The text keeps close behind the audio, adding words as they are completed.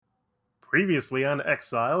Previously on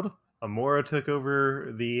Exiled, Amora took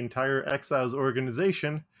over the entire Exiles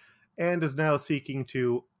organization and is now seeking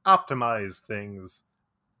to optimize things,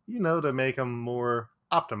 to make them more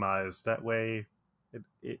optimized. That way,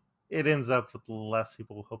 it ends up with less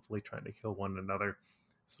people hopefully trying to kill one another.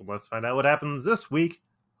 So let's find out what happens this week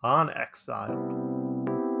on Exiled.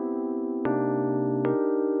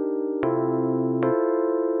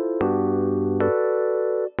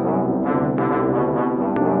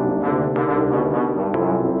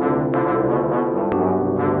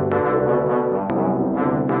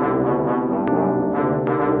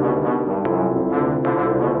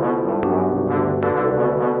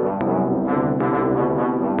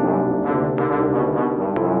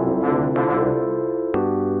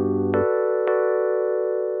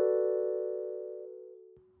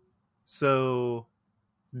 So,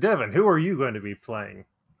 Devin, who are you going to be playing?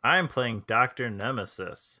 I'm playing Dr.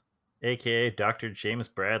 Nemesis, aka Dr. James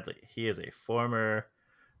Bradley. He is a former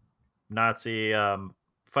Nazi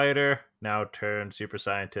fighter, now turned super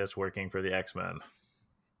scientist working for the X-Men.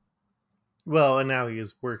 Well, and now he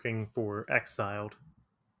is working for Exiled.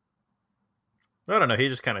 I don't know, he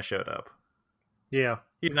just kind of showed up. Yeah.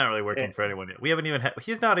 He's not really working for anyone yet. We haven't even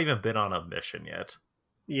he's not even been on a mission yet.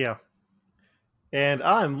 Yeah. And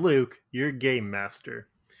I'm Luke, your game master.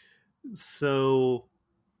 So,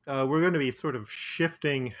 we're going to be sort of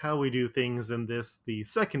shifting how we do things in the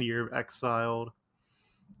second year of Exiled.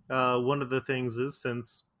 One of the things is,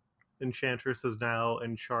 since Enchantress is now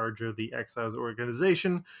in charge of the Exiles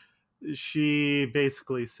organization, she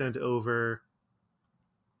basically sent over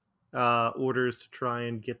orders to try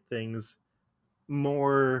and get things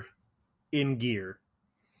more in gear.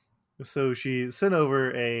 So she sent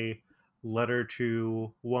over a letter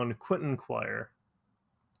to one Quentin Quire.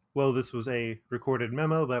 Well, this was a recorded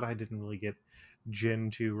memo, but I didn't really get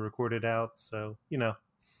Jin to record it out, so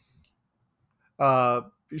uh,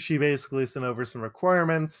 she basically sent over some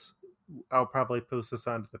requirements. I'll probably post this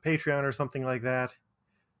onto the Patreon or something like that.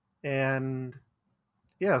 And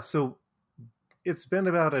yeah, so it's been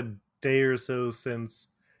about a day or so since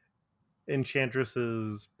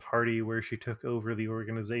Enchantress's party where she took over the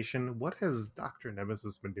organization. What has Dr.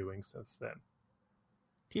 Nemesis been doing since then?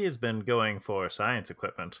 He has been going for science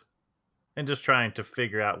equipment and just trying to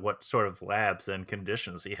figure out what sort of labs and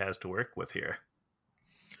conditions he has to work with here.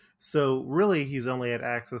 So, really, he's only had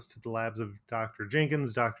access to the labs of Dr.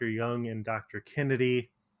 Jenkins, Dr. Young, and Dr.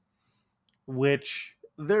 Kennedy, which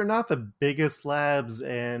they're not the biggest labs,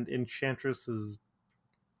 and Enchantress has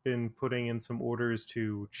been putting in some orders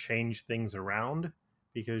to change things around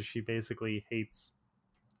because she basically hates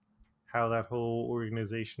how that whole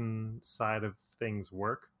organization side of things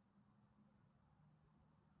work.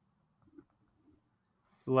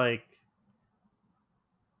 Like,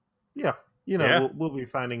 yeah, Yeah, we'll be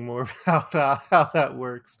finding more about how that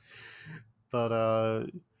works. But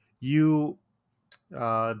you,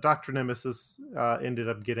 Dr. Nemesis, ended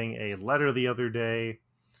up getting a letter the other day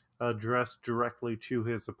addressed directly to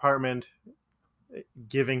his apartment,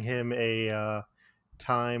 giving him a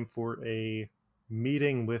time for a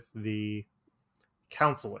meeting with the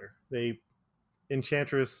counselor.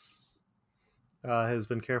 Enchantress has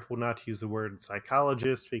been careful not to use the word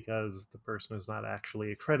psychologist because the person is not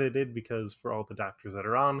actually accredited, because for all the doctors that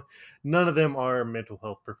are on, none of them are mental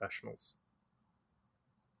health professionals.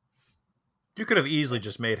 you could have easily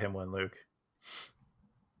just made him one, Luke.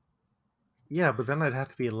 Yeah, but then I'd have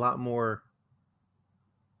to be a lot more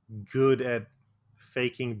good at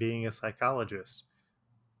faking being a psychologist.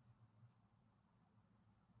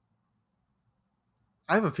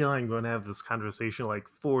 I have a feeling I'm going to have this conversation like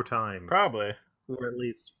 4 times, Probably. or at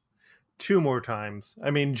least 2 more times.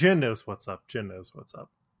 I mean, Jen knows what's up. Jen knows what's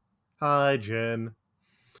up. Hi, Jen.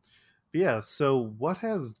 But yeah, so what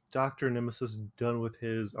has Dr. Nemesis done with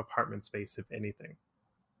his apartment space, if anything?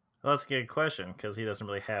 Well, that's a good question because he doesn't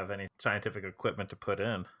really have any scientific equipment to put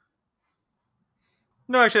in.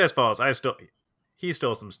 No, actually, that's false. He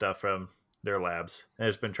stole some stuff from their labs and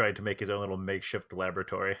has been trying to make his own little makeshift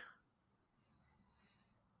laboratory.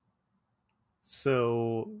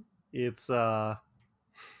 So it's so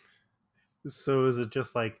is it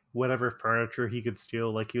just like whatever furniture he could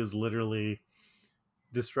steal, like he was literally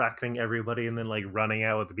distracting everybody and then like running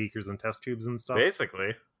out with the beakers and test tubes and stuff?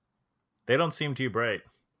 Basically, they don't seem too bright.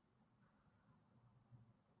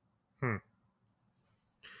 Hmm.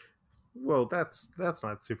 Well, that's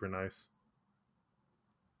not super nice.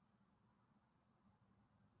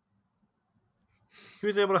 He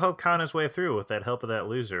was able to help con his way through with that help of that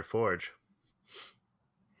loser, Forge.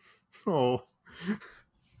 Oh,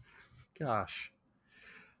 gosh.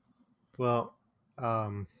 Well,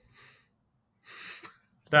 um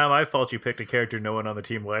It's not my fault you picked a character no one on the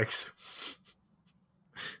team likes.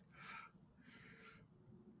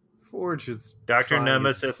 Forge is Dr. trying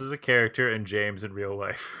Nemesis is a character and James in real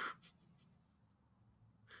life.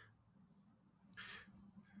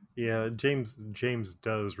 Yeah, James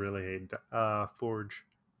does really hate Forge.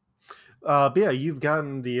 But yeah, you've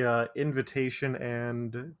gotten the invitation,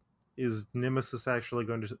 and is Nemesis actually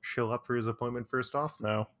going to show up for his appointment first off?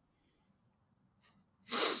 No.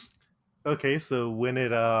 Okay, so when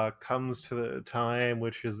it comes to the time,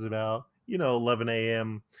 which is about 11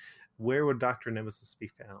 a.m., where would Dr. Nemesis be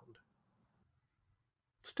found?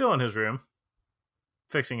 Still in his room,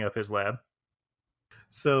 fixing up his lab.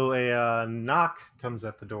 So a knock comes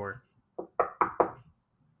at the door.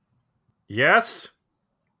 Yes?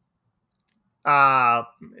 Dr.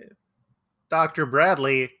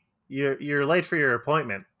 Bradley, you're late for your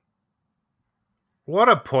appointment. What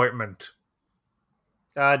appointment?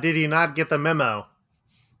 Did you not get the memo?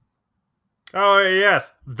 Oh,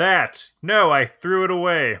 yes, that. No, I threw it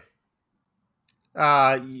away.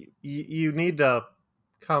 You need to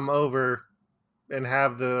come over and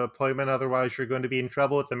have the appointment, otherwise you're going to be in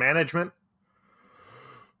trouble with the management.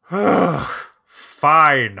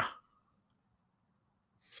 Fine.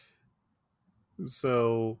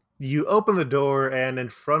 So you open the door, and in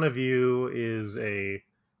front of you is a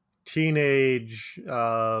teenage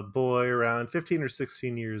boy around 15 or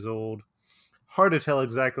 16 years old. Hard to tell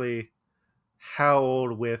exactly how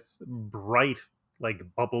old, with bright, like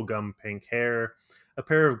bubblegum pink hair, a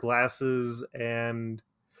pair of glasses, and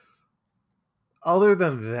other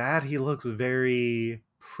than that, he looks very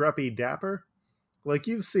preppy dapper. Like,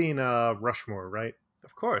 you've seen Rushmore, right?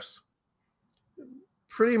 Of course.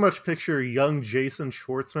 Pretty much picture young Jason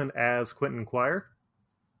Schwartzman as Quentin Quire.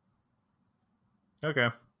 Okay.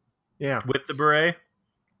 Yeah. With the beret?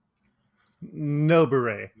 No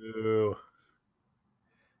beret. Ooh.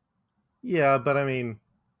 Yeah, but I mean,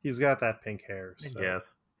 he's got that pink hair. So. Yes.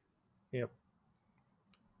 Yep.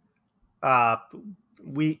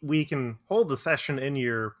 We can hold the session in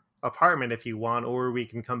your apartment if you want, or we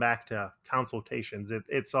can come back to consultations.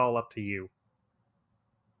 It's all up to you.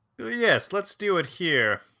 Yes, let's do it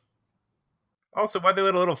here. Also, why they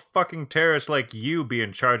let a little fucking terrorist like you be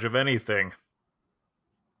in charge of anything?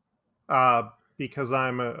 Because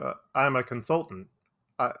I'm a consultant.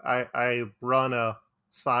 I run a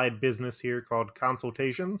side business here called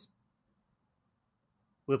Consultations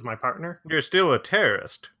with my partner. You're still a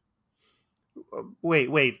terrorist.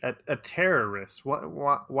 Wait, a terrorist?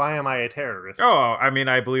 Why am I a terrorist? Oh, I mean,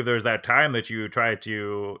 I believe there was that time that you tried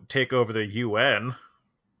to take over the UN.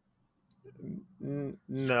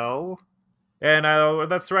 No. And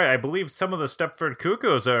that's right, I believe some of the Stepford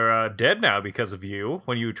Cuckoos are dead now because of you,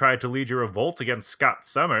 when you tried to lead your revolt against Scott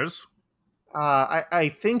Summers.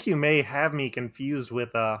 I think you may have me confused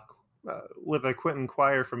with a Quentin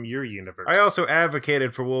Quire from your universe. I also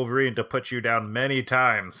advocated for Wolverine to put you down many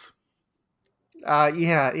times.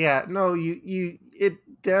 Yeah. No, you. It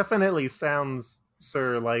definitely sounds,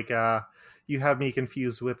 sir, like you have me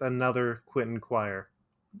confused with another Quentin Quire.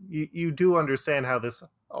 You do understand how this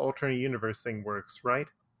alternate universe thing works, right?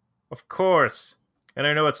 Of course. And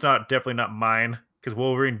I know it's definitely not mine, because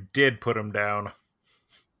Wolverine did put him down.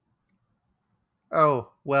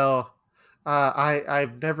 Oh, well,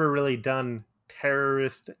 I've never really done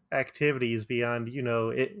terrorist activities beyond,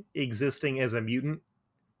 existing as a mutant.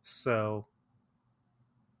 So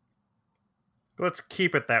let's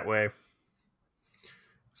keep it that way.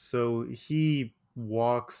 So he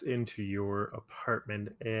walks into your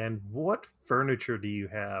apartment, and what furniture do you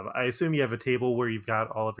have? I assume you have a table where you've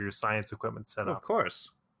got all of your science equipment set up. Of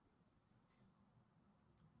course.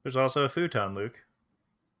 There's also a futon, Luke.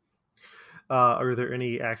 Are there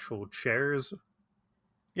any actual chairs?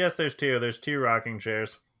 Yes, there's two. There's two rocking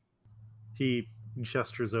chairs. He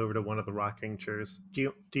gestures over to one of the rocking chairs.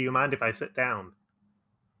 Do you mind if I sit down?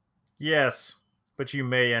 Yes, but you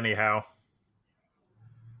may anyhow.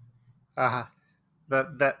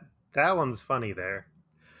 That one's funny there.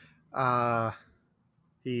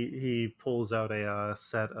 He pulls out a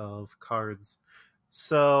set of cards.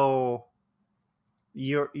 So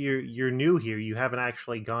you're new here. You haven't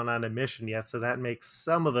actually gone on a mission yet, so that makes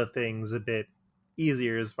some of the things a bit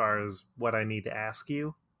easier as far as what I need to ask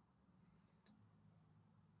you.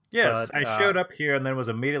 Yes, I showed up here and then was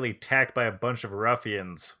immediately attacked by a bunch of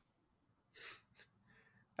ruffians.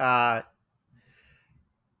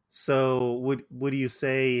 So would you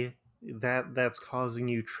say that's causing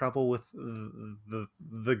you trouble with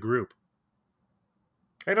the group?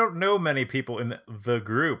 I don't know many people in the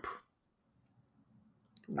group.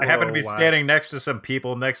 I happen to be standing next to some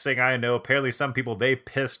people. Next thing I know, apparently some people they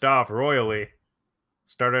pissed off royally.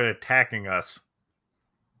 started attacking us.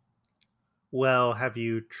 Well, have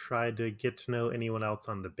you tried to get to know anyone else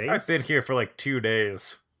on the I've been base? here for like 2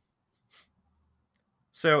 days.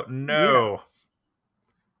 So, Yeah. no.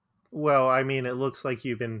 Well, I mean, it looks like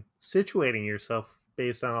you've been situating yourself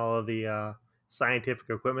based on all of the scientific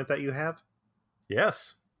equipment that you have.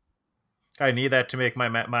 Yes. I need that to make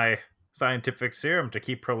my scientific serum to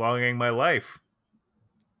keep prolonging my life.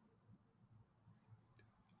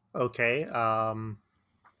 Okay.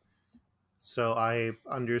 So I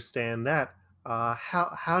understand that.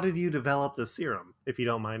 How did you develop the serum, if you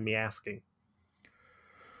don't mind me asking?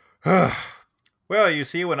 Well, you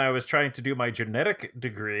see, when I was trying to do my genetic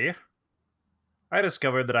degree, I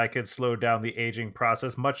discovered that I could slow down the aging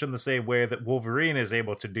process much in the same way that Wolverine is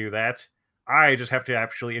able to do that. I just have to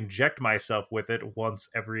actually inject myself with it once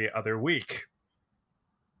every other week.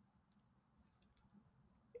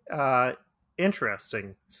 Uh,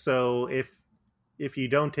 Interesting. So if you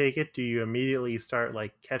don't take it, do you immediately start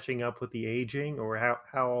like catching up with the aging, or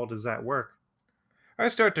how all does that work? I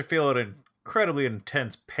start to feel an incredibly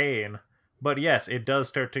intense pain, but yes, it does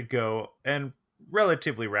start to go, and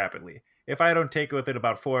relatively rapidly. If I don't take it within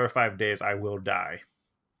about 4 or 5 days, I will die.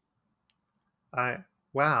 I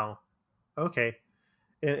Wow. Okay.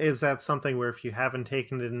 Is that something where if you haven't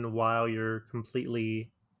taken it in a while, you're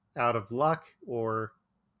completely out of luck, or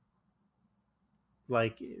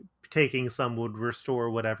like taking some would restore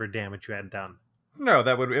whatever damage you had done? No,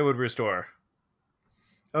 it would restore.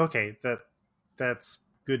 Okay, that's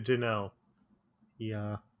good to know. He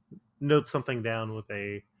notes something down with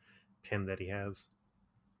a pin that he has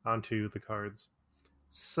onto the cards.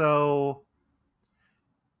 So,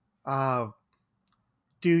 uh,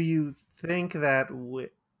 do you think that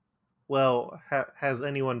has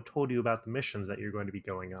anyone told you about the missions that you're going to be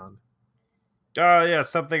going on? Yeah,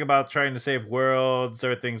 something about trying to save worlds,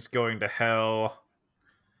 everything's going to hell.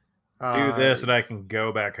 Do Uh, this and I can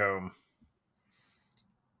go back home.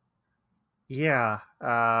 yeah.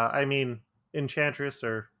 I mean, Enchantress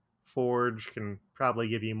or Forge can probably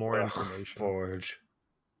give you more Ugh, information. Forge.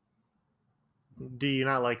 Do you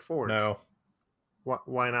not like Forge? No.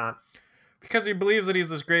 Why not? Because he believes that he's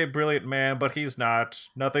this great, brilliant man, but he's not.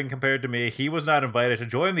 Nothing compared to me. He was not invited to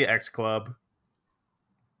join the X Club.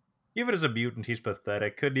 Even as a mutant, he's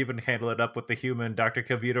pathetic. Couldn't even handle it up with the human Dr.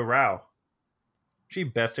 Kavita Rao. She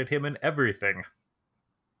bested him in everything.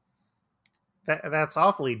 That's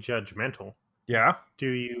awfully judgmental. Yeah? Do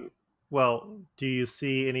you do you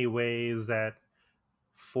see any ways that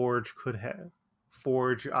Forge could have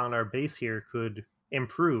Forge on our base here could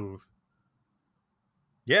improve?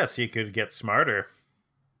 Yes, he could get smarter.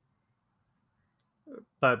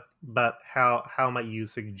 But how might you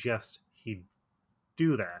suggest he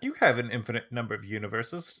do that? You have an infinite number of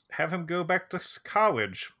universes. Have him go back to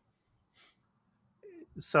college.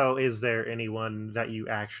 So is there anyone that you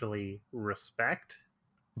actually respect?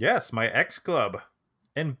 Yes, my X Club.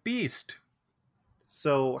 And Beast.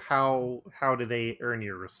 So how do they earn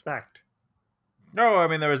your respect? No, I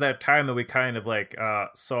mean there was that time that we kind of like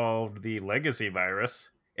solved the legacy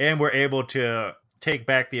virus, and we're able to take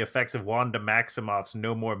back the effects of Wanda Maximoff's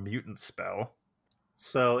No More Mutant spell.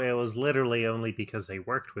 So it was literally only because they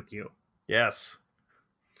worked with you. Yes.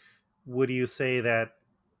 Would you say that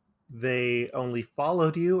they only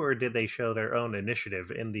followed you, or did they show their own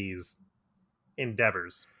initiative in these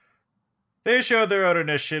endeavors? They showed their own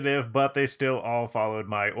initiative, but they still all followed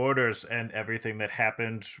my orders, and everything that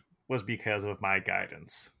happened was because of my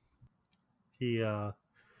guidance. He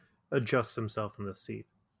adjusts himself in the seat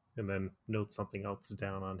and then notes something else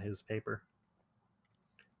down on his paper.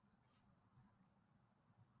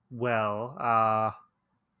 Well,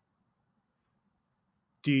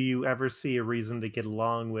 do you ever see a reason to get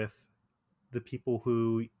along with the people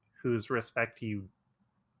whose respect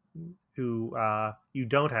who you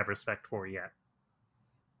don't have respect for yet?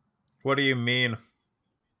 What do you mean?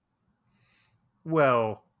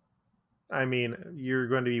 Well, I mean, you're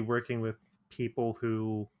going to be working with people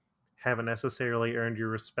who haven't necessarily earned your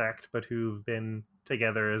respect, but who've been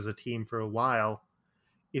together as a team for a while.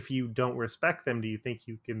 If you don't respect them, do you think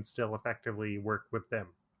you can still effectively work with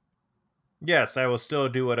them? Yes, I will still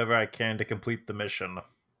do whatever I can to complete the mission.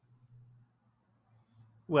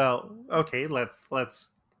 Well, okay, let's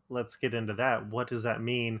get into that. What does that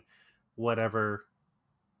mean? Whatever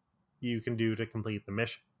you can do to complete the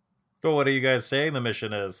mission. But what are you guys saying the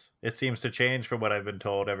mission is? It seems to change from what I've been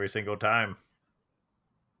told every single time.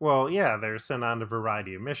 Well, yeah, they're sent on a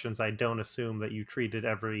variety of missions. I don't assume that you treated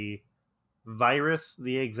every virus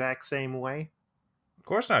the exact same way. Of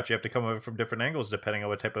course not. You have to come at it from different angles depending on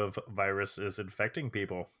what type of virus is infecting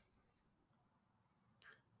people.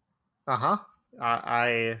 Uh huh.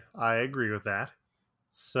 I agree with that.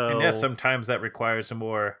 And yes, So, sometimes that requires a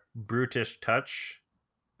more brutish touch.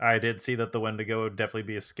 I did see that the Wendigo would definitely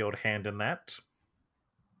be a skilled hand in that.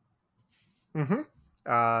 hmm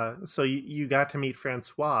so you got to meet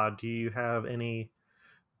Francois. Do you have any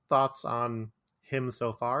thoughts on him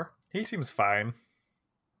so far? He seems fine.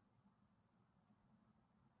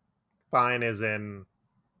 Fine as in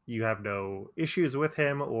you have no issues with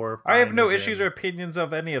him, or I have fine no as issues or in opinions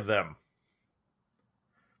of any of them.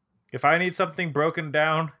 If I need something broken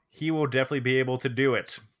down, he will definitely be able to do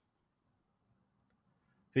it.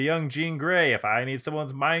 The young Jean Grey, if I need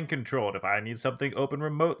someone's mind controlled, if I need something open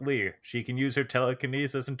remotely, she can use her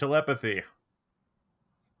telekinesis and telepathy.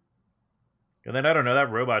 And then I don't know, that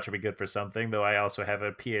robot should be good for something, though I also have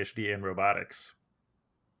a PhD in robotics.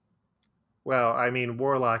 well, I mean,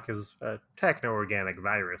 Warlock is a techno-organic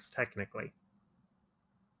virus, technically.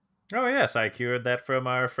 Oh, yes, I cured that from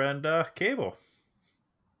our friend Cable.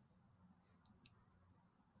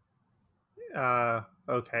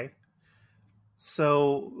 Okay.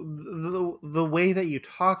 So the way that you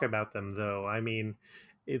talk about them, though, I mean,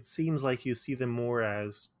 it seems like you see them more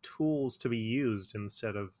as tools to be used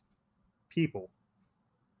instead of people.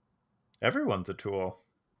 Everyone's a tool.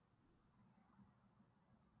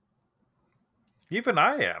 Even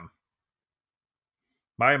I am.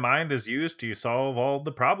 My mind is used to solve all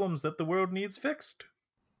the problems that the world needs fixed.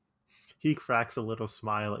 He cracks a little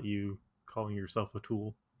smile at you, calling yourself a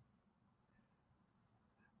tool.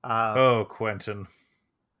 Uh, Oh, Quentin,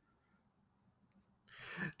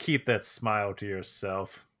 keep that smile to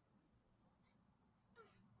yourself.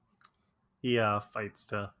 he fights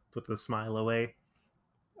to put the smile away.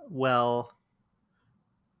 Well,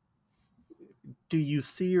 do you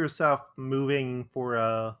see yourself moving for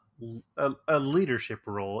a leadership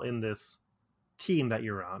role in this team that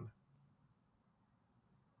you're on?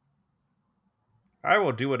 I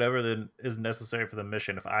will do whatever is necessary for the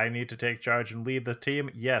mission. If I need to take charge and lead the team,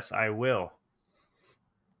 yes, I will.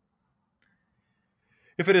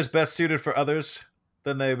 If it is best suited for others,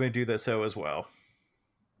 then they may do that so as well.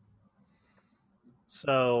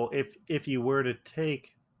 So if you were to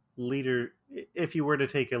take leader if you were to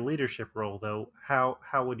take a leadership role, though, how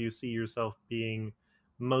would you see yourself being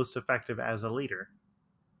most effective as a leader?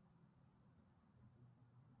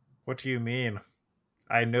 What do you mean?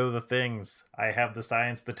 I know the things. I have the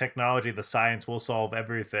science, the technology. The science will solve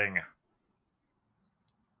everything.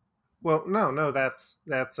 Well, no, that's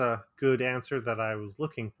a good answer that I was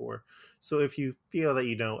looking for. So if you feel that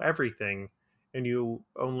you know everything and you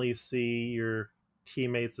only see your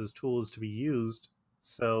teammates as tools to be used,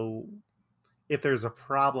 so if there's a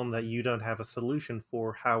problem that you don't have a solution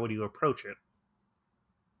for, how would you approach it?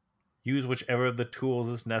 Use whichever of the tools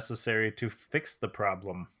is necessary to fix the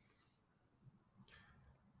problem.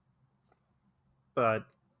 But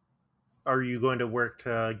are you going to work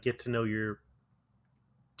to get to know your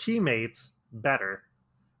teammates better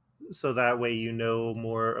so that way you know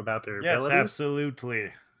more about their Yes, abilities?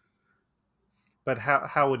 absolutely. But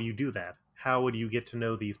how would you do that? How would you get to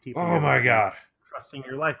know these people Oh you're going my to be god. trusting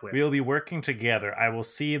your life with? We will be working together. I will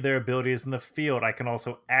see their abilities in the field. I can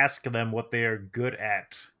also ask them what they are good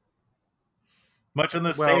at. Much in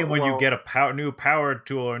the same when you get Well, a new power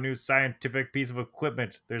tool or a new scientific piece of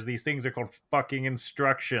equipment. There's these things that are called fucking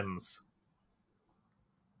instructions.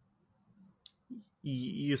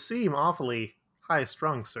 you seem awfully high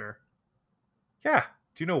strung, sir. Yeah.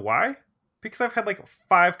 Do you know why? Because I've had like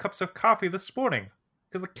 5 cups of coffee this morning.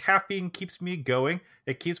 Because the caffeine keeps me going,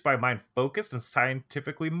 it keeps my mind focused and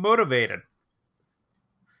scientifically motivated.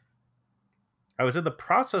 I was in the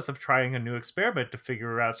process of trying a new experiment to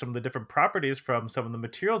figure out some of the different properties from some of the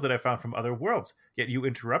materials that I found from other worlds. Yet you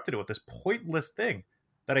interrupted it with this pointless thing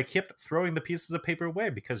that I kept throwing the pieces of paper away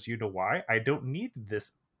because you know why? I don't need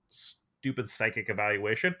this stupid psychic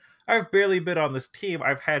evaluation. I've barely been on this team.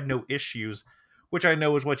 I've had no issues, which I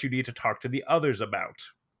know is what you need to talk to the others about.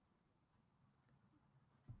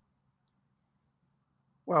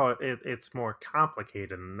 Well, it's more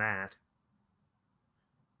complicated than that.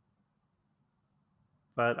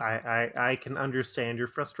 But I can understand your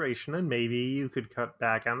frustration, and maybe you could cut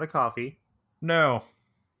back on the coffee. No.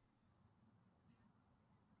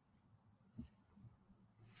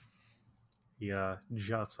 He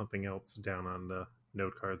jots something else down on the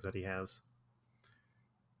note cards that he has.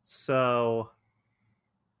 So,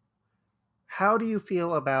 how do you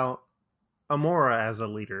feel about Amora as a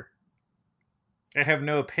leader? I have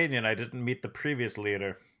no opinion. I didn't meet the previous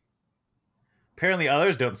leader. Apparently,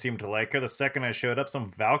 others don't seem to like her. The second I showed up, some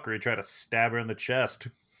Valkyrie tried to stab her in the chest.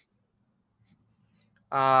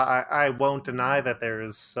 I won't deny that there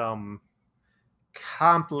is some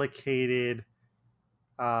complicated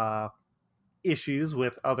uh, issues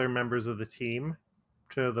with other members of the team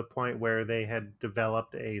to the point where they had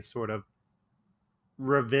developed a sort of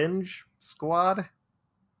revenge squad,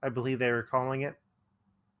 I believe they were calling it.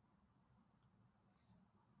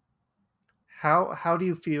 How do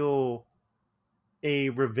you feel a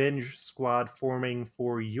revenge squad forming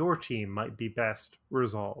for your team might be best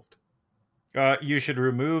resolved? You should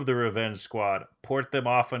remove the Revenge Squad, port them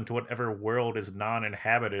off into whatever world is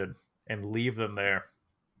non-inhabited, and leave them there.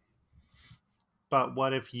 But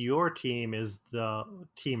what if your team is the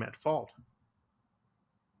team at fault?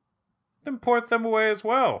 Then port them away as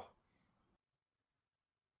well.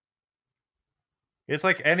 It's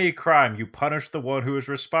like any crime, you punish the one who is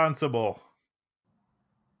responsible.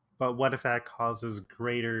 But what if that causes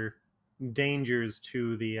greater dangers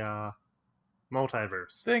to the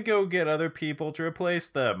multiverse? Then go get other people to replace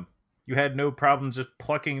them. You had no problem just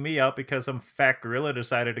plucking me out because some fat gorilla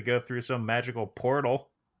decided to go through some magical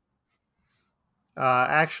portal.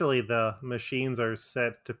 Actually, the machines are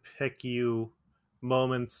set to pick you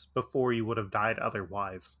moments before you would have died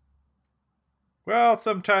otherwise. Well,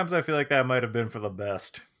 sometimes I feel like that might have been for the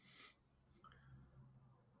best.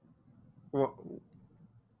 Well,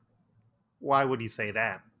 why would you say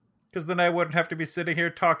that? Because then I wouldn't have to be sitting here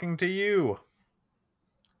talking to you.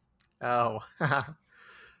 Oh,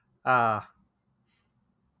 uh,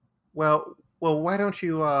 well, why don't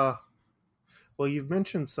you? Well, you've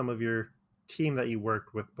mentioned some of your team that you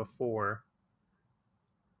worked with before,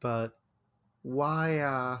 but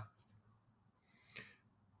why?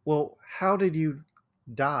 Well, how did you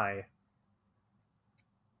die?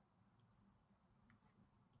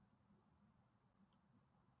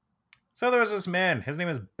 So there was this man. His name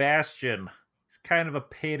is Bastion. He's kind of a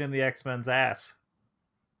pain in the X-Men's ass.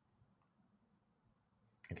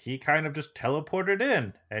 And he kind of just teleported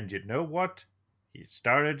in. And you know what? He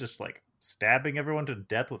started just like stabbing everyone to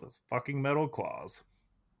death with his fucking metal claws.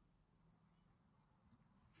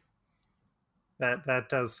 That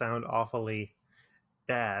does sound awfully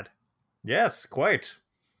bad. Yes, quite.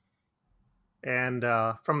 And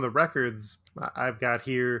from the records I've got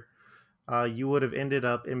here, you would have ended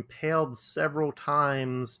up impaled several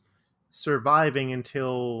times, surviving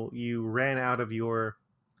until you ran out of your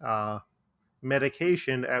uh,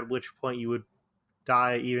 medication, at which point you would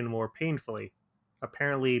die even more painfully.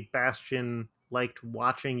 Apparently, Bastion liked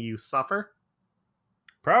watching you suffer.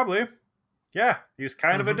 Probably. Yeah, he was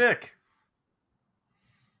kind of a Mm-hmm. dick.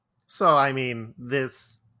 So, I mean,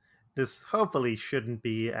 this hopefully shouldn't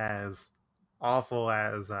be as awful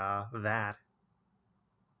as that.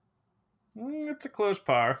 It's a close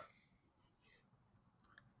par.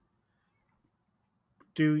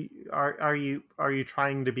 Are you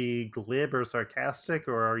trying to be glib or sarcastic,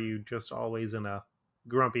 or are you just always in a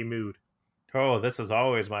grumpy mood? Oh, this is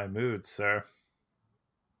always my mood, sir.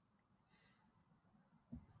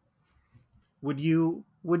 Would you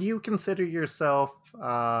consider yourself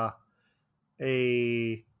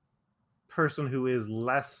a person who is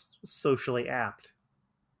less socially apt?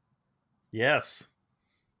 Yes.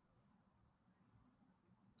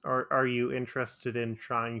 Or are you interested in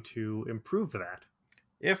trying to improve that?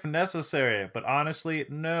 If necessary, but honestly,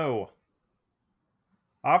 no.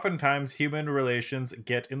 Oftentimes, human relations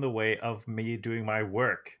get in the way of me doing my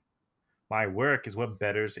work. My work is what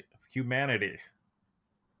betters humanity.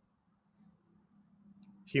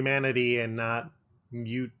 Humanity and not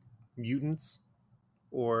mutants?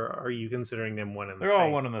 Or are you considering them one and the They're all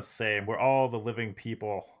same? one and the same. We're all the living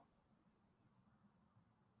people.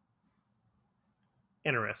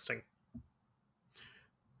 Interesting.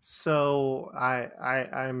 So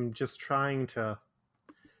I'm just trying to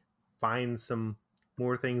find some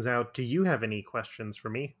more things out. Do you have any questions for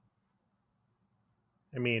me?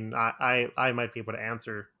 I mean, I might be able to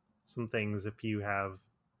answer some things if you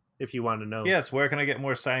want to know. Yes, where can I get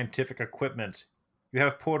more scientific equipment? You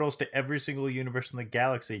have portals to every single universe in the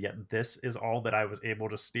galaxy, yet this is all that I was able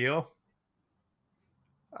to steal?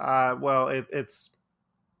 Well, it's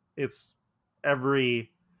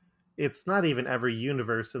every it's not even every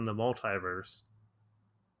universe in the multiverse,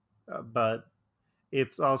 but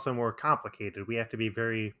it's also more complicated. We have to be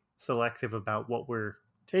very selective about what we're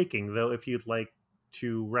taking. Though, if you'd like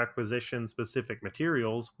to requisition specific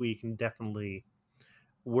materials, we can definitely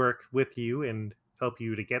work with you and help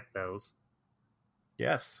you to get those.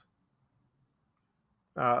 Yes.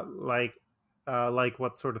 Uh, like, like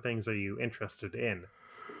what sort of things are you interested in?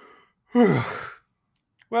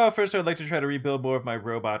 Well, first, I'd like to try to rebuild more of my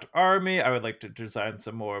robot army. I would like to design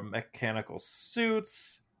some more mechanical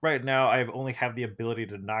suits. Right now, I only have the ability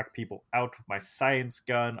to knock people out with my science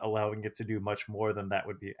gun, allowing it to do much more than that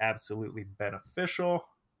would be absolutely beneficial.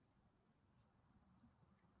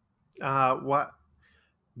 What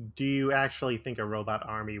do you actually think a robot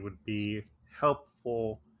army would be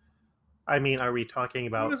helpful? I mean, are we talking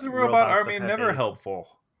When about is the robot robots that army have never a helpful?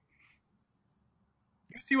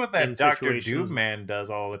 You see what in that Doctor Doom situations? man does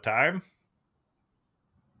all the time.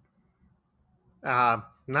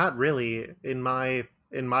 Not really. In my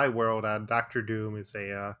world, Doctor Doom is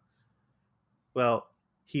a well,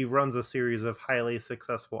 he runs a series of highly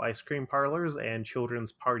successful ice cream parlors and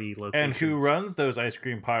children's party And who locations. runs those ice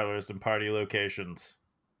cream parlors and party locations?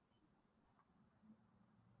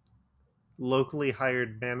 Locally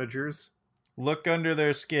hired managers. Look under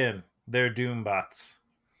their skin. They're Doombots.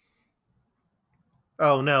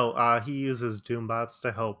 Oh no, he uses Doombots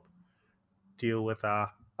to help deal with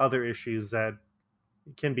other issues that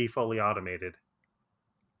can be fully automated.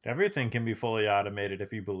 Everything can be fully automated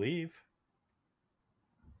if you believe.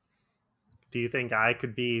 Do you think I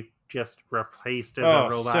could be just replaced as a Oh,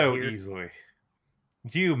 robot so here? easily.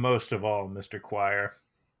 You most of all, Mr. Quire.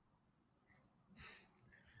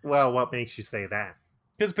 Well, what makes you say that?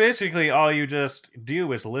 Because basically, all you just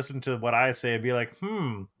do is listen to what I say and be like,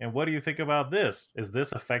 and what do you think about this? Is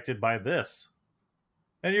this affected by this?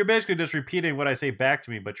 And you're basically just repeating what I say back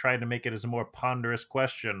to me, but trying to make it as a more ponderous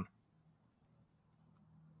question.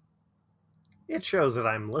 It shows that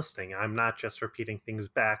I'm listening. I'm not just repeating things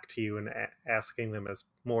back to you and asking them as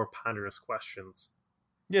more ponderous questions.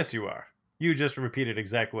 Yes, you are. You just repeated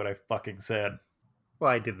exactly what I fucking said. Well,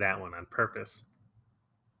 I did that one on purpose.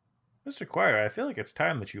 Mr. Quire, I feel like it's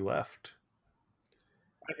time that you left.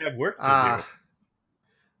 I have work to Ah, do.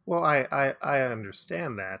 well, I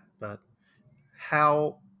understand that, but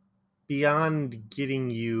how, beyond getting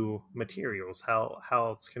you materials, how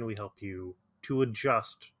else can we help you to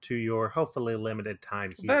adjust to your hopefully limited time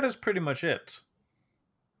That here? is pretty much it.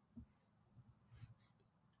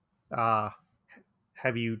 Uh,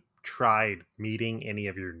 have you tried meeting any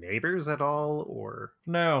of your neighbors at all, or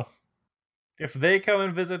No. If they come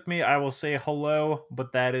and visit me, I will say hello,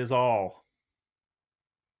 but that is all.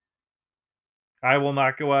 I will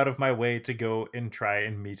not go out of my way to go and try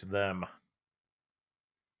and meet them.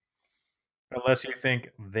 Unless you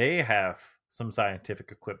think they have some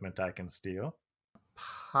scientific equipment I can steal.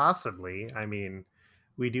 possibly? I mean,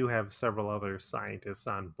 we do have several other scientists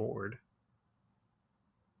on board.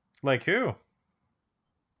 Like who?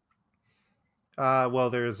 Well,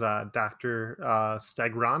 there's Dr.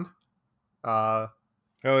 Stegron. Uh,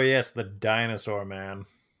 Oh, yes, the dinosaur man.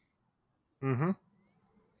 mm-hmm.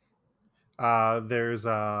 There's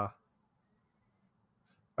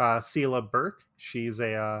Sela Burke. She's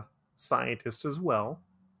a scientist as well.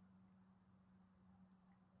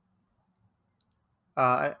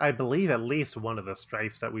 I believe at least one of the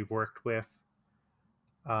stripes that we've worked with.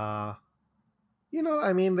 Uh,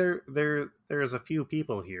 I mean, there's a few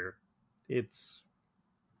people here. It's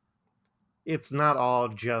it's not all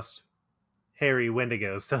just hairy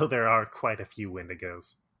Wendigos, though there are quite a few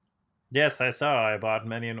Wendigos. Yes, I saw. I bought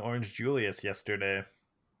many an Orange Julius yesterday.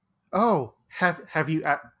 Oh, have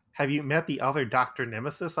you met the other Doctor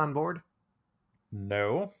Nemesis on board?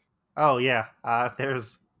 No? Oh yeah,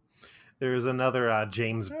 there's another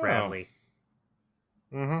James Oh. Bradley.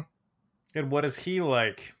 Mm-hmm. And what is he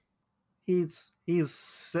like? He's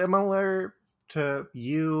similar to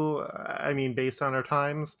you. I mean, based on our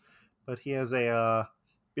times, but he has a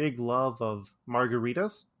big love of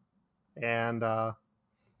margaritas, and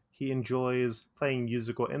he enjoys playing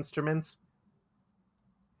musical instruments.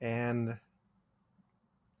 And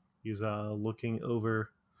he's looking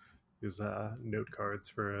over his note cards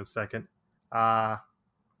for a second. Uh,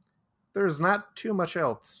 there's not too much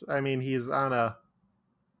else. I mean, he's on a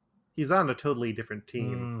totally different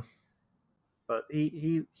team, Hmm. but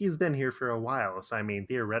he's been here for a while. So I mean,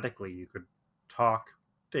 theoretically, you could talk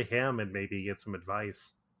to him and maybe get some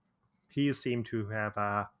advice. He seemed to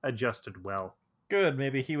have adjusted well. Good,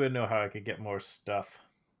 maybe he would know how I could get more stuff.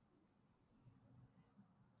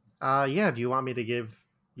 Yeah. Do you want me to give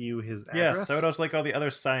you his Yes, I would address? also like all the other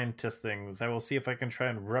scientist things. I will see if I can try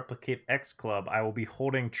and replicate X Club. I will be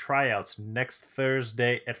holding tryouts next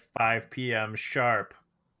Thursday at 5 p.m. sharp.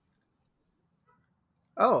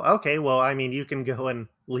 Oh, okay. Well, I mean, you can go and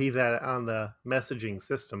leave that on the messaging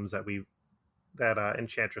systems that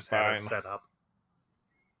Enchantress had us Fine. set up.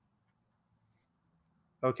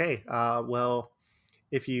 Okay. Well,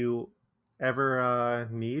 if you ever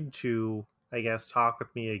need to, I guess, talk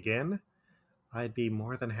with me again, I'd be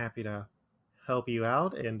more than happy to help you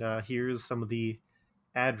out. And here's some of the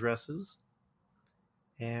addresses.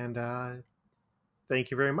 And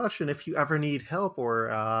thank you very much. And if you ever need help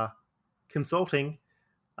or consulting,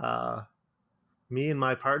 uh, me and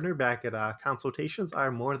my partner back at Consultations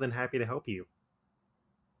are more than happy to help you.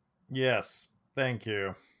 Yes, thank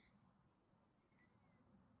you.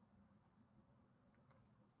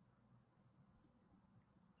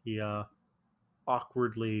 He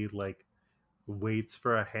awkwardly like waits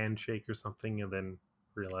for a handshake or something, and then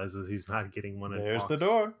realizes he's not getting one and There's the walks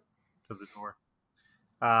door. to the door.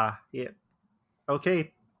 Yeah.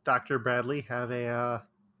 Okay, Dr. Bradley, have a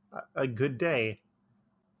good day.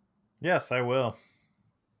 Yes, I will.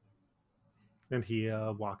 And he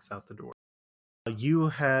walks out the door. You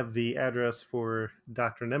have the address for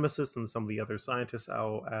Dr. Nemesis and some of the other scientists.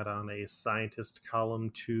 I'll add on a scientist column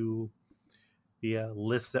to the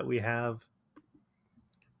list that we have.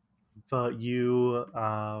 But you,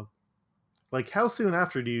 like, how soon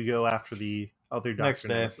after do you go after the other Next Dr.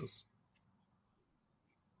 day. Nemesis?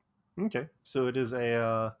 Okay, so it is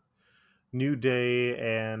a new day,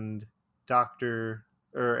 and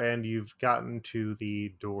and you've gotten to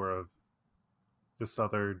the door of this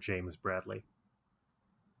other James Bradley.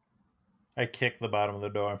 I kick the bottom of the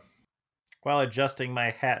door while adjusting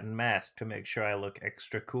my hat and mask to make sure I look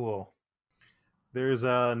extra cool. There's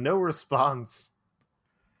no response.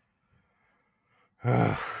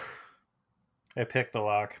 I pick the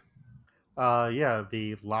lock. Yeah,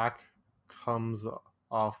 the lock comes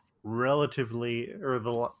off relatively, or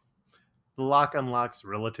the lock unlocks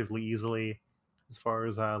relatively easily as far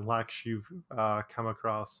as locks you've come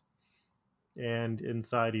across. And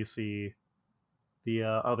inside you see the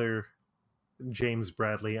other James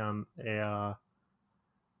Bradley on a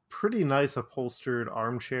pretty nice upholstered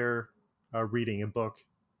armchair reading a book.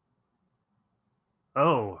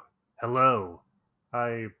 Oh, hello.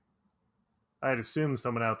 I I'd assumed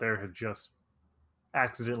someone out there had just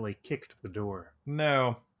accidentally kicked the door.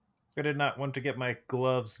 No, I did not want to get my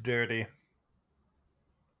gloves dirty.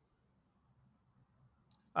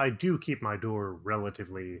 I do keep my door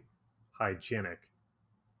relatively hygienic.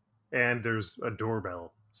 And there's a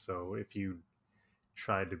doorbell, so if you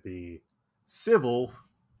tried to be civil,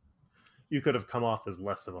 you could have come off as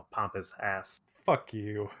less of a pompous ass. Fuck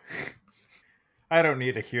you. I don't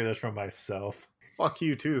need to hear this from myself. Fuck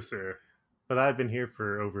you too, sir. But I've been here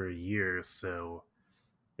for over a year, so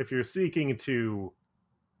if you're seeking to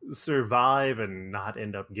survive and not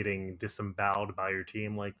end up getting disemboweled by your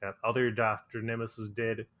team like that other Dr. Nemesis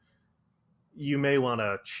did, you may want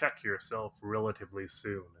to check yourself relatively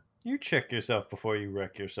soon. You check yourself before you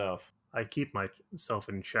wreck yourself. I keep myself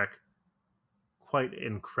in check quite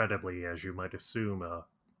incredibly, as you might assume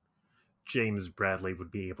James Bradley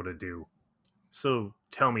would be able to do. So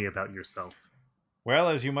tell me about yourself. Well,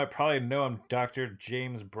 as you might probably know, I'm Dr.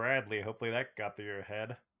 James Bradley. Hopefully that got through your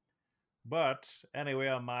head. But anyway,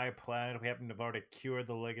 on my planet, we happen to have already cured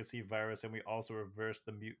the legacy virus, and we also reversed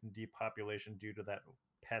the mutant depopulation due to that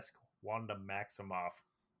pest Wanda Maximoff.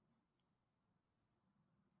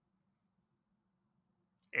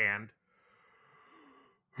 And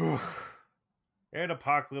And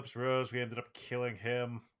Apocalypse Rose, we ended up killing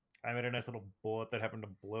him. I made a nice little bullet that happened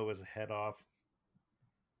to blow his head off.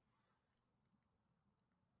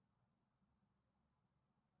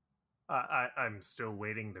 I'm still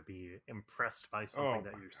waiting to be impressed by something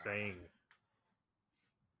that you're saying.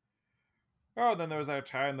 Oh, then there was that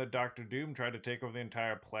time that Doctor Doom tried to take over the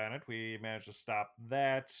entire planet. We managed to stop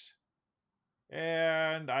that.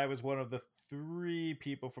 And I was one of the 3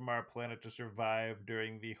 people from our planet to survive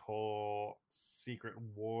during the whole Secret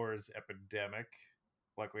Wars epidemic.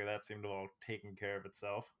 Luckily, that seemed to have all taken care of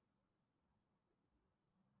itself.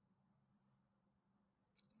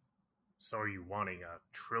 So are you wanting a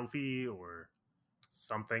trophy or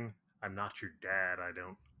something? I'm not your dad. I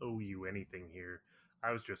don't owe you anything here.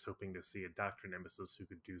 I was just hoping to see a Dr. Nemesis who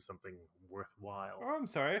could do something worthwhile. Oh, I'm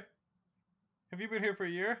sorry. Have you been here for a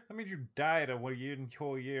year? That means you died a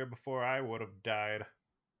whole year before I would have died.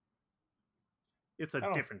 It's a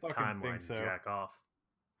different timeline, so. jack off.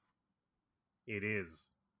 It is.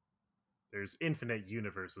 There's infinite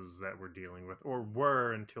universes that we're dealing with, or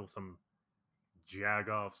were until some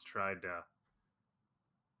jagoffs tried to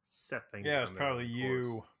set things. Yeah, it's probably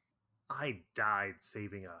you. I died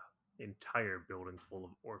saving a entire building full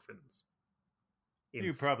of orphans.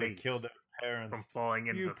 You probably killed their parents. From falling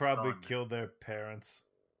into you the probably sun. killed their parents.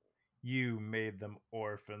 You made them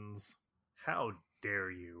orphans. How dare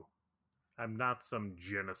you? I'm not some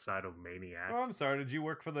genocidal maniac. Oh, I'm sorry. Did you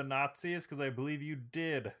work for the Nazis? Because I believe you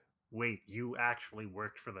did. Wait, you actually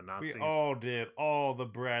worked for the Nazis? We all did. All the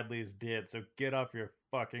Bradleys did. So get off your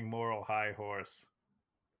fucking moral high horse.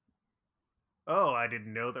 Oh, I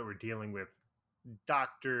didn't know that we're dealing with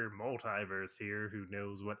Dr. Multiverse here, who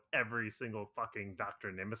knows what every single fucking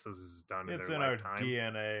Dr. Nemesis has done in their lifetime. It's in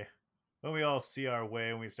our DNA. When we all see our way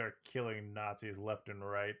and we start killing Nazis left and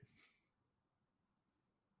right.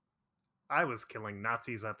 I was killing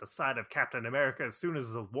Nazis at the side of Captain America as soon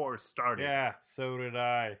as the war started. Yeah, so did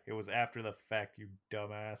I. It was after the fact, you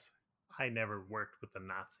dumbass. I never worked with the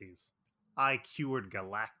Nazis. I cured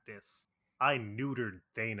Galactus. I neutered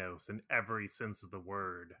Thanos in every sense of the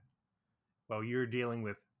word. While you're dealing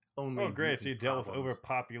with only Oh, great. So you mutant dealt with problems.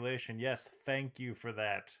 overpopulation. Yes, thank you for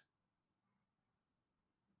that.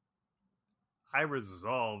 I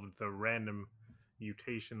resolved the random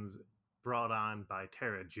mutations brought on by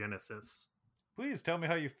Terrigenesis. Please tell me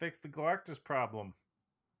how you fixed the Galactus problem.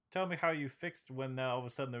 Tell me how you fixed when all of a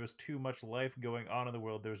sudden there was too much life going on in the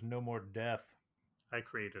world. There was no more death. I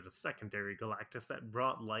created a secondary Galactus that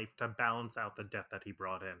brought life to balance out the death that he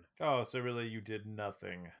brought in. Oh, so really you did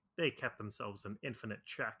nothing. They kept themselves in infinite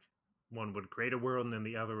check. One would create a world and then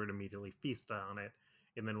the other would immediately feast on it.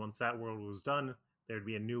 And then once that world was done, there'd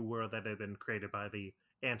be a new world that had been created by the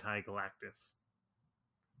anti-Galactus.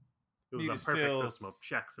 It was a perfect system of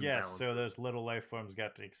checks and balances. So those little life forms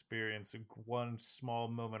got to experience one small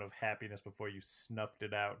moment of happiness before you snuffed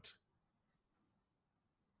it out.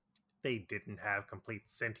 They didn't have complete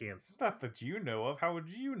sentience. Not that you know of. How would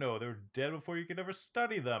you know? They were dead before you could ever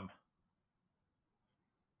study them.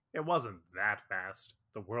 It wasn't that fast.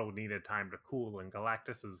 The world needed time to cool, and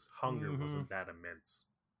Galactus's hunger wasn't that immense.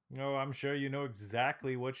 Oh, I'm sure you know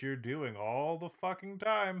exactly what you're doing all the fucking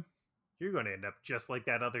time. You're going to end up just like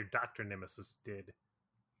that other Dr. Nemesis did.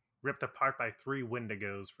 Ripped apart by 3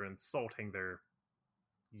 Wendigos for insulting their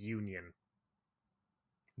union.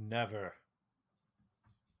 Never.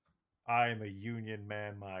 I'm a union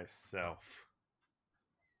man myself.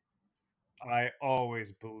 I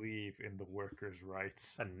always believe in the workers'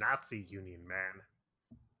 rights. A Nazi union man.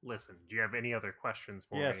 Listen, do you have any other questions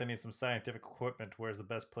for me? Yes, I need some scientific equipment. Where's the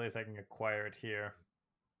best place I can acquire it here?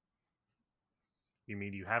 You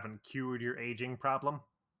mean you haven't cured your aging problem?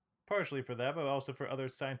 Partially for that, but also for other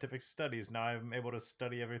scientific studies. Now I'm able to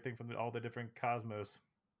study everything from all the different cosmos.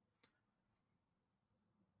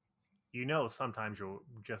 You know, sometimes you'll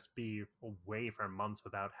just be away for months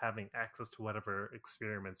without having access to whatever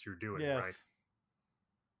experiments you're doing, right?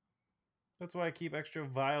 That's why I keep extra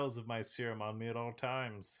vials of my serum on me at all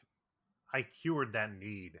times. I cured that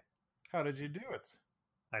need. How did you do it?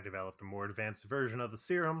 I developed a more advanced version of the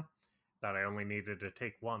serum that I only needed to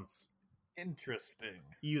take once. Interesting.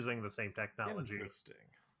 Using the same technology. Interesting.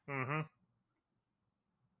 Mm-hmm.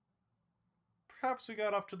 Perhaps we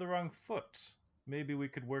got off to the wrong foot. Maybe we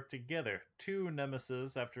could work together. 2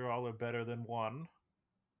 nemesis, after all, are better than 1.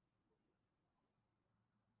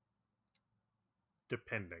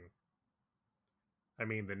 Depending. I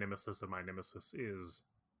mean, the nemesis of my nemesis is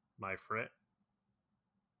my Frit.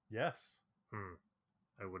 Yes.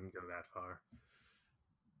 I wouldn't go that far.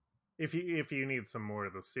 If you need some more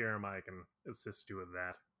of the serum, I can assist you with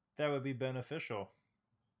that. That would be beneficial.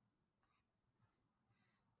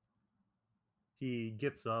 He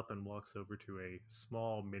gets up and walks over to a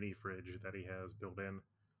small mini fridge that he has built in.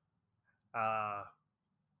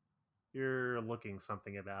 You're looking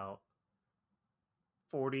something about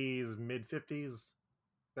 40s, mid 50s.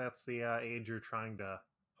 That's the age you're trying to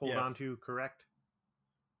hold on to, correct?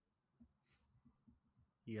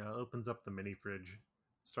 He opens up the mini fridge,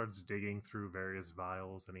 starts digging through various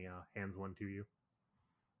vials, and he hands one to you.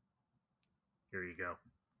 Here you go.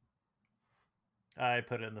 I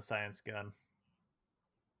put it in the science gun.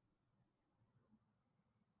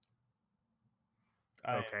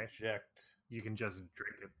 Okay. I inject. You can just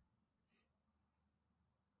drink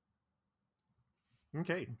it.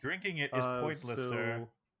 Okay. Drinking it is pointless, sir.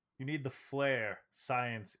 You need the flair.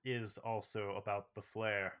 Science is also about the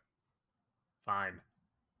flair. Fine.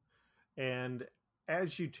 And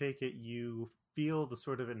as you take it, you feel the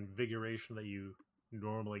sort of invigoration that you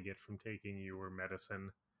normally get from taking your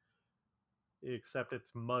medicine, except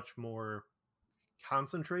it's much more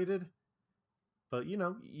concentrated. But,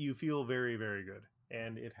 you feel very, very good.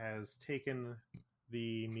 And it has taken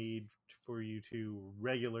the need for you to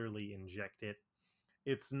regularly inject it.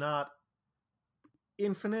 It's not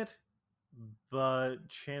infinite, but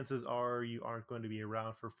chances are you aren't going to be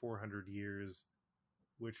around for 400 years,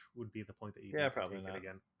 which would be the point that you need to take it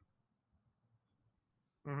again.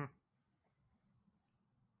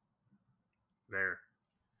 There.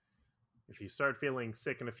 If you start feeling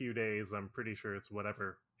sick in a few days, I'm pretty sure it's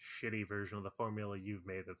whatever shitty version of the formula you've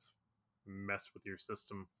made that's messed with your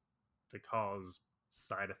system to cause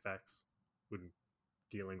side effects when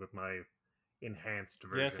dealing with my enhanced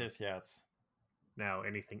version. Yes. Now,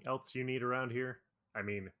 anything else you need around here? I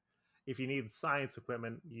mean, if you need science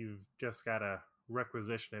equipment, you've just got to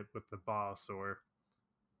requisition it with the boss, or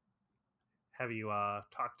have you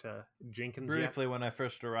talked to Jenkins Briefly yet? When I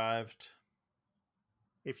first arrived.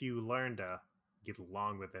 if you learn to get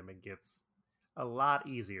along with them, it gets a lot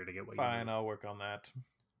easier to get what you Fine, need. I'll work on that.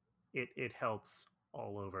 It helps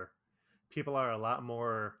all over. People are a lot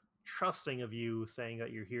more trusting of you saying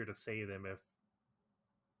that you're here to save them if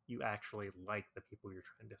you actually like the people you're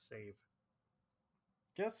trying to save.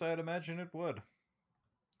 Guess I'd imagine it would.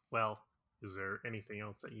 Well, is there anything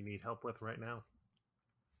else that you need help with right now?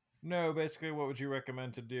 No, basically, what would you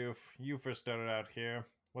recommend to do if you first started out here?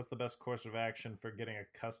 What's the best course of action for getting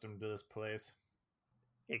accustomed to this place?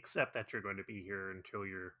 Except that you're going to be here until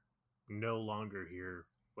you're no longer here,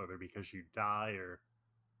 whether because you die or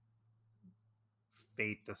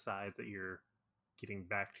fate decides that you're getting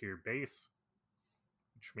back to your base,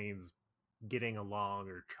 which means getting along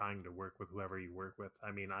or trying to work with whoever you work with.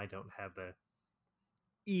 I mean, I don't have the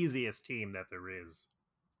easiest team that there is.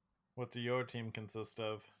 What does your team consist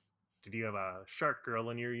of? Did you have a shark girl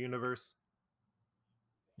in your universe?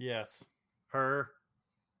 Yes. Her,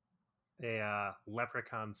 a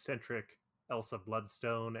leprechaun centric Elsa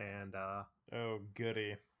Bloodstone, and Oh,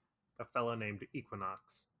 goody. a fellow named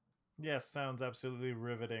Equinox. Yes, sounds absolutely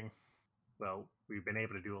riveting. Well, we've been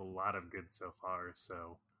able to do a lot of good so far,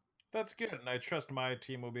 so That's good, and I trust my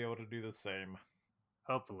team will be able to do the same.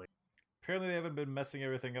 hopefully. Apparently, they haven't been messing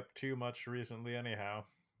everything up too much recently, anyhow.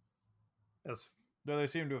 As Though they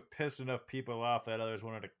seem to have pissed enough people off that others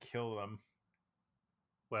wanted to kill them.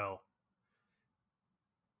 well,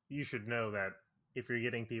 you should know that if you're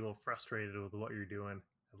getting people frustrated with what you're doing,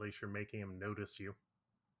 at least you're making them notice you.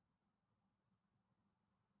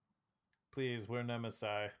 Please, we're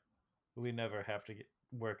Nemesi. We never have to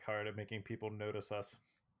work hard at making people notice us.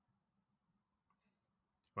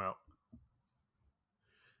 Well,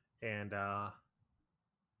 and if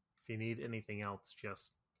you need anything else, just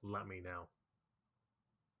let me know.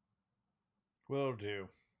 Will do.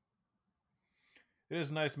 It is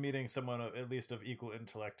nice meeting someone at least of equal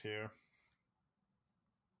intellect here.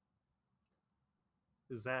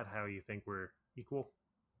 Is that how you think we're equal?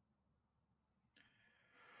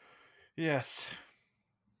 Yes.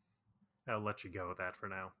 I'll let you go with that for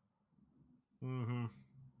now. Mm-hmm.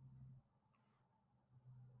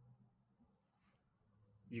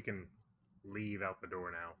 You can leave out the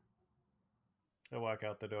door now. I walk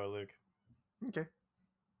out the door, Luke. Okay.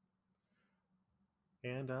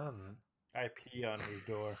 And I pee on his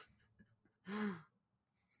door.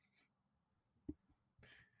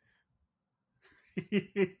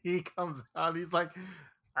 he comes out, he's like,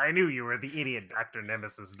 I knew you were the idiot, Dr.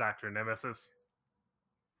 Nemesis, Dr. Nemesis.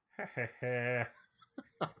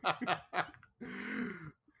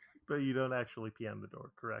 But you don't actually pee on the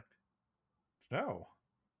door, correct? No,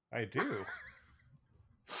 I do.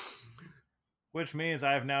 Which means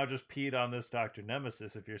I've now just peed on this Dr.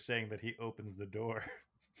 Nemesis if you're saying that he opens the door.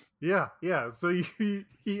 Yeah. So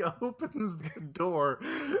he opens the door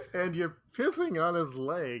and you're pissing on his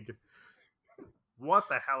leg. What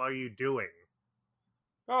the hell are you doing?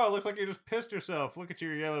 Oh, it looks like you just pissed yourself. Look at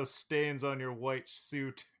your yellow stains on your white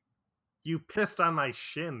suit. You pissed on my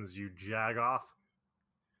shins, you jagoff.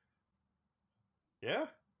 Yeah?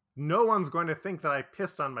 No one's going to think that I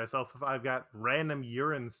pissed on myself if I've got random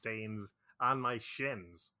urine stains on my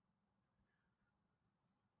shins.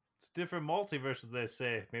 It's different multiverses, they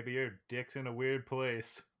say. Maybe your dick's in a weird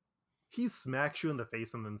place. He smacks you in the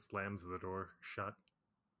face and then slams the door shut.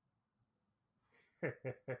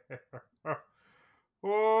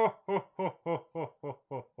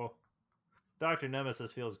 Dr.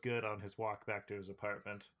 Nemesis feels good on his walk back to his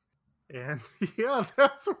apartment. And yeah,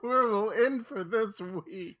 that's where we'll end for this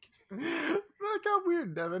week. That got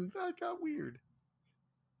weird, Devin. That got weird.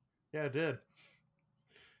 Yeah, it did.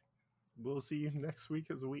 We'll see you next week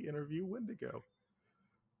as we interview Wendigo.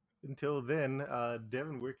 Until then,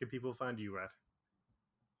 Devin, where can people find you at?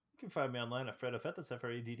 You can find me online at FreddoFett, that's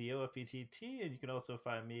FreddoFett, and you can also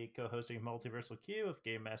find me co-hosting Multiversal Q with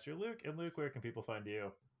Game Master Luke. And Luke, where can people find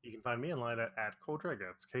you? You can find me online at Koltreg,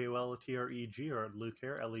 that's KOLTREG, or at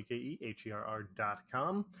Lukeher,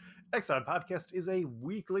 LEKEHER.com. Exod Podcast is a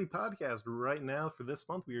weekly podcast. Right now, for this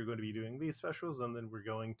month, we are going to be doing these specials, and then we're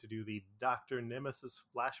going to do the Dr. Nemesis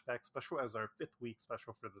flashback special as our 5th week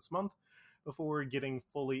special for this month, before getting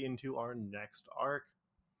fully into our next arc.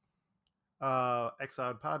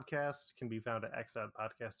 Exod Podcast can be found at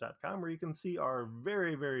exodpodcast.com, where you can see our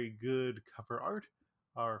very, very good cover art,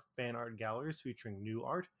 our fan art galleries featuring new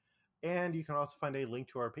art, and you can also find a link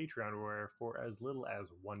to our Patreon, where for as little as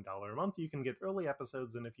 $1 a month you can get early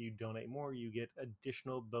episodes, and if you donate more you get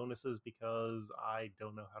additional bonuses, because I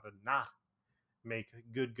don't know how to not make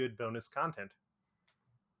good bonus content.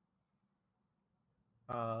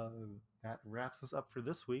 That wraps us up for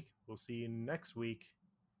this week. We'll see you next week.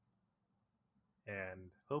 and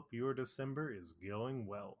hope your December is going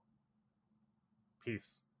well.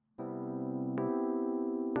 Peace.